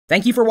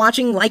Thank you for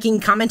watching,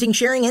 liking, commenting,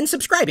 sharing, and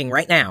subscribing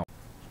right now.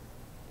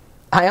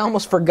 I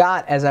almost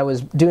forgot as I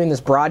was doing this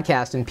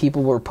broadcast and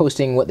people were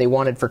posting what they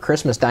wanted for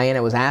Christmas.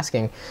 Diana was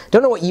asking,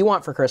 don't know what you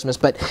want for Christmas,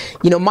 but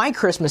you know, my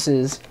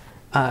Christmases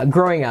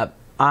growing up,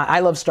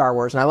 I love Star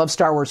Wars, and I love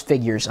Star Wars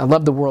figures. I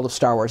love the world of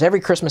Star Wars. Every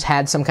Christmas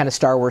had some kind of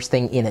Star Wars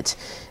thing in it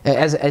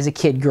as a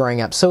kid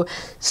growing up. So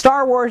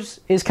Star Wars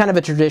is kind of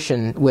a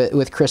tradition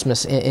with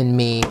Christmas in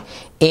me.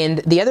 And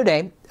the other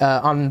day,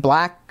 on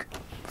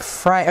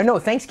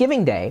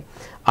Thanksgiving Day,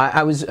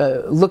 I was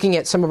looking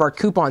at some of our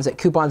coupons at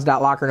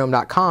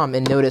coupons.lockergnome.com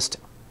and noticed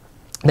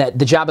that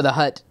the Jabba the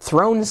Hutt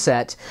throne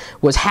set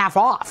was half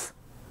off.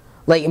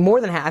 Like,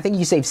 more than half. I think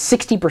you saved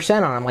 60%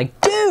 on it. I'm like,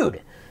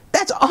 dude!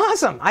 That's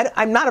awesome!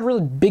 I'm not a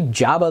really big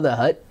Jabba the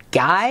Hutt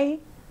guy.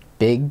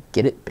 Big,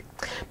 get it? Big.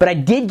 But I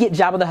did get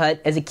Jabba the Hutt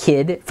as a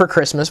kid for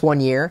Christmas one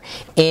year,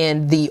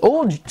 and the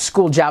old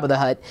school Jabba the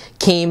Hutt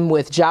came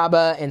with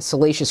Jabba and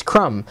Salacious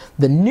Crumb.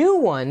 The new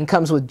one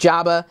comes with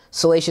Jabba,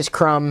 Salacious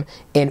Crumb,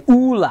 and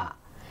Oola.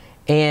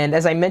 And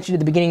as I mentioned at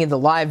the beginning of the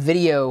live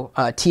video,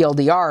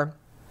 TLDR,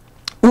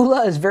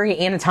 Oola is very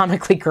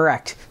anatomically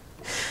correct.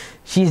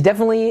 She's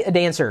definitely a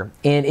dancer.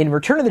 And in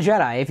Return of the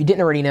Jedi, if you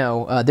didn't already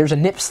know, there's a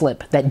nip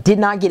slip that did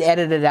not get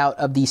edited out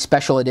of the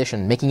special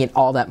edition, making it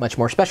all that much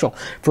more special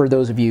for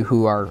those of you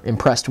who are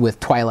impressed with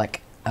Twi'lek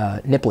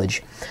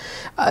nipplage.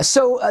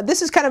 So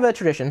this is kind of a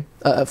tradition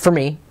for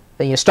me,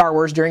 you know, Star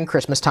Wars during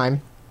Christmas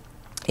time.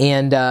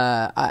 And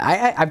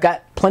I've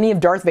got plenty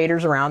of Darth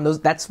Vaders around.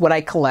 That's what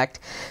I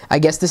collect. I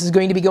guess this is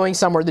going to be going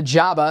somewhere. The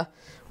Jabba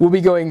will be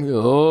going,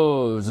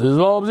 oh, this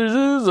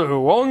is a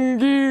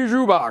wonky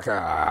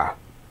Chewbacca.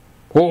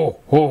 Ho,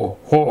 ho,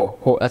 ho,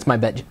 ho. That's my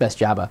best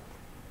Jabba.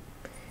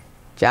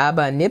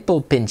 Jabba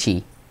nipple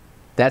pinchy.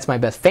 That's my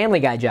best. Family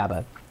Guy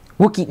Jabba.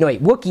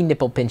 Wookiee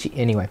nipple pinchy.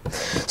 Anyway.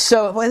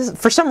 So,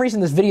 for some reason,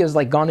 this video has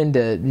like gone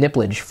into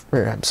nipplage.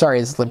 I'm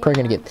sorry, it's probably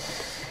going to get...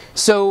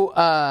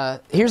 So,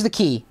 here's the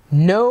key.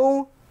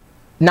 No,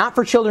 not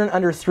for children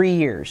under 3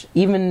 years.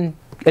 Even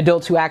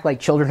adults who act like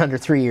children under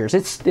 3 years.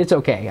 It's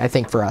okay, I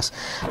think, for us.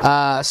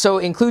 So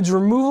it includes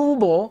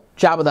removable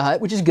Jabba the Hutt,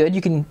 which is good.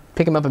 You can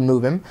pick him up and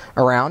move him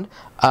around.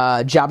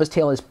 Jabba's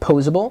tail is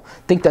posable.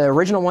 I think the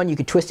original one, you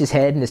could twist his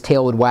head and his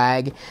tail would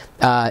wag.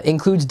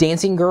 Includes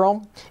Dancing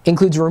Girl.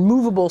 Includes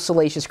removable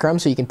Salacious Crumb,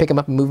 so you can pick him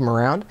up and move him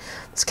around.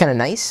 It's kind of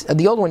nice.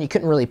 The old one, you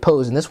couldn't really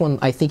pose, and this one,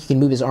 I think you can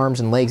move his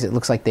arms and legs. It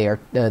looks like they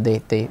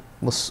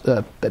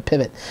will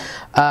pivot.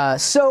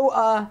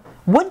 So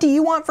what do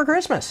you want for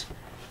Christmas?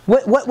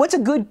 What's a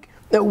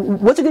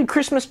good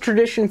Christmas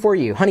tradition for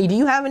you, honey? Do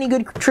you have any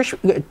good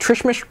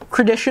Trishmish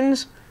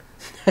traditions?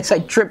 As I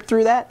trip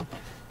through that.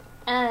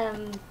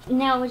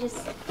 No,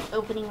 just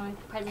opening my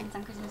presents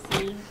on Christmas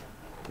Eve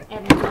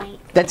every night.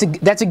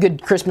 That's a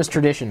good Christmas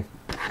tradition.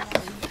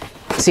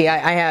 See,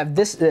 I have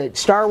this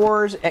Star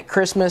Wars at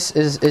Christmas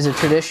is a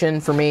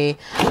tradition for me.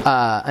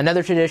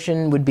 Another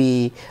tradition would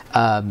be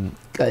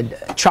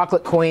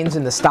chocolate coins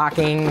in the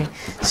stocking.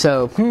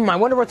 So, I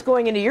wonder what's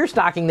going into your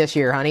stocking this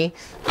year, honey.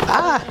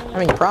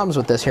 Having problems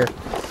with this here.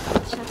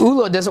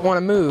 Ula doesn't want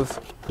to move.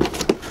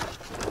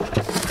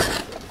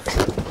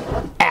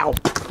 Ow.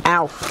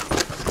 Ow.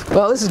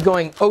 Well, this is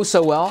going oh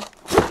so well.